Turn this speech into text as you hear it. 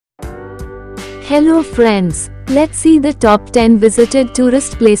Hello friends, let's see the top 10 visited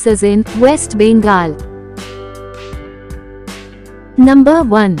tourist places in West Bengal. Number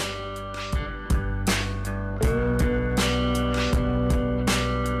 1.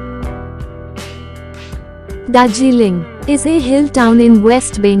 Darjeeling is a hill town in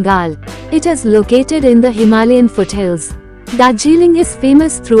West Bengal. It is located in the Himalayan foothills. Darjeeling is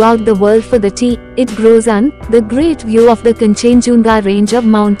famous throughout the world for the tea it grows and the great view of the Kanchenjunga range of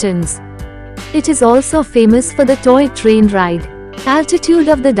mountains. It is also famous for the toy train ride. Altitude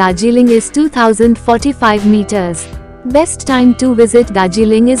of the Darjeeling is 2045 meters. Best time to visit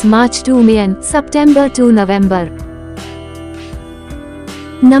Darjeeling is March to May and September to November.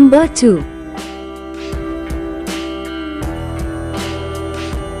 Number 2.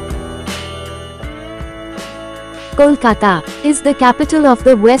 Kolkata is the capital of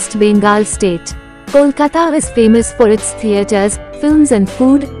the West Bengal state. Kolkata is famous for its theatres, films and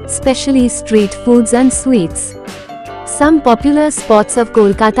food, especially street foods and sweets. Some popular spots of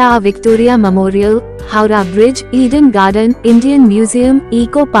Kolkata are Victoria Memorial, Howrah Bridge, Eden Garden, Indian Museum,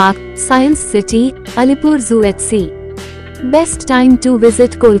 Eco Park, Science City, Alipur Zoo etc. Best time to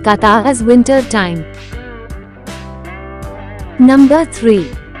visit Kolkata is winter time. Number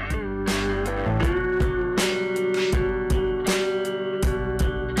 3.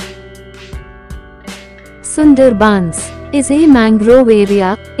 Sundarbans is a mangrove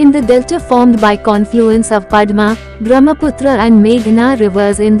area in the delta formed by confluence of Padma, Brahmaputra and Meghna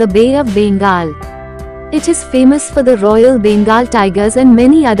rivers in the Bay of Bengal. It is famous for the Royal Bengal tigers and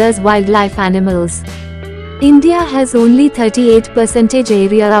many other wildlife animals. India has only 38%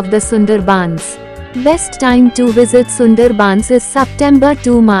 area of the Sundarbans. Best time to visit Sundarbans is September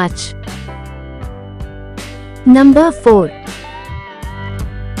to March. Number 4.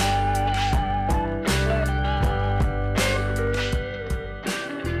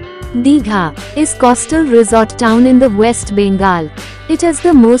 Digha is coastal resort town in the West Bengal. It is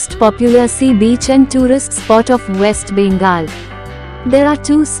the most popular sea beach and tourist spot of West Bengal. There are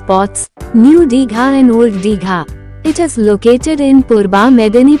two spots, New Digha and Old Digha. It is located in Purba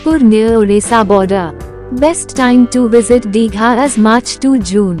Medinipur near Odisha border. Best time to visit Digha is March to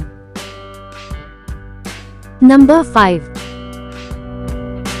June. Number 5.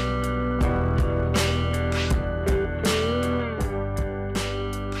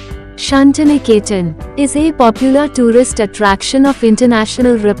 Shantiniketan is a popular tourist attraction of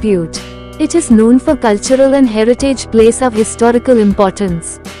international repute. It is known for cultural and heritage place of historical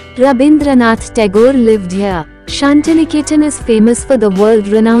importance. Rabindranath Tagore lived here. Shantiniketan is famous for the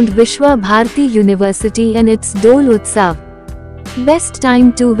world-renowned Vishwa Bharati University and its Dol Utsav. Best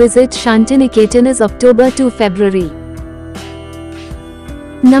time to visit Shantiniketan is October to February.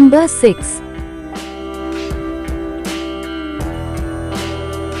 Number 6.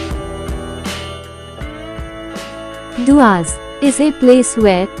 Duas is a place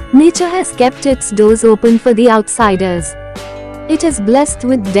where nature has kept its doors open for the outsiders. It is blessed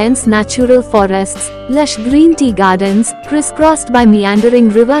with dense natural forests, lush green tea gardens, crisscrossed by meandering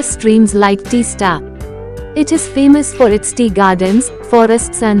river streams like Teesta. It is famous for its tea gardens,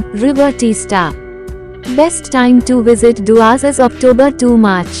 forests and river Teesta. Best time to visit Duas is October to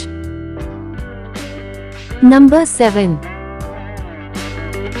March. Number 7.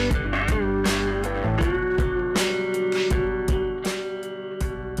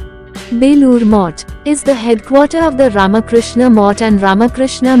 Belur Math is the headquarters of the Ramakrishna Math and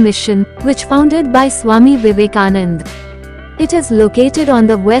Ramakrishna Mission, which founded by Swami Vivekanand. It is located on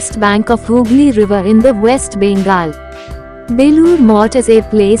the west bank of Hooghly River in the West Bengal. Belur Math is a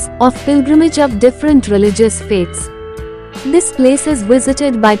place of pilgrimage of different religious faiths. This place is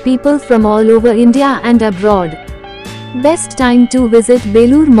visited by people from all over India and abroad. Best time to visit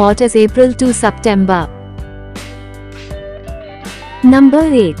Belur Math is April to September. Number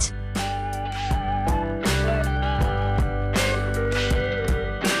 8.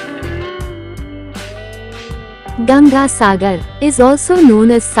 Ganga Sagar is also known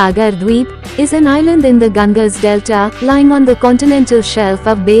as Sagar Dweep, is an island in the Ganga's delta, lying on the continental shelf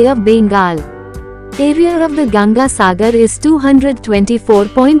of Bay of Bengal. Area of the Ganga Sagar is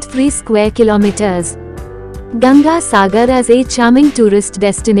 224.3 square kilometers. Ganga Sagar is a charming tourist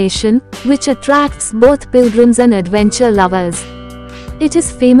destination, which attracts both pilgrims and adventure lovers. It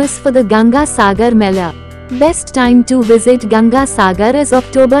is famous for the Ganga Sagar Mela. Best time to visit Ganga Sagar is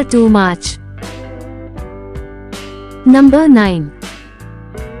October to March. Number 9.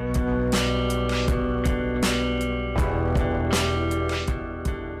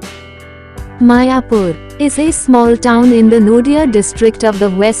 Mayapur is a small town in the Noida district of the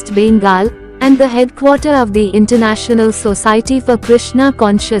West Bengal, and the headquarters of the International Society for Krishna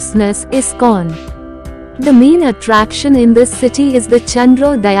Consciousness, ISKCON. The main attraction in this city is the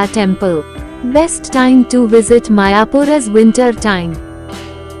Chandrodaya temple. Best time to visit Mayapur is winter time.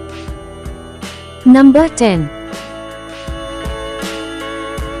 Number 10.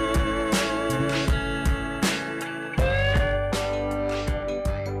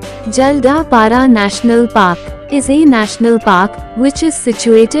 Jaldapara National Park is a national park which is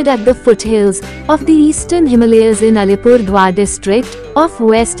situated at the foothills of the eastern Himalayas in Alipurduar district of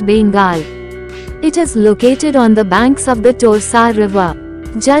West Bengal. It is located on the banks of the Torsa river.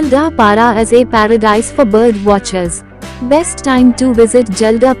 Jaldapara is a paradise for bird watchers. Best time to visit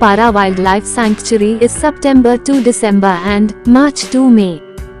Jaldapara Wildlife Sanctuary is September to December and March to May.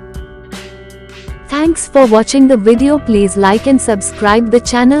 Thanks for watching the video. Please like and subscribe the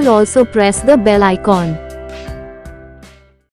channel. Also press the bell icon.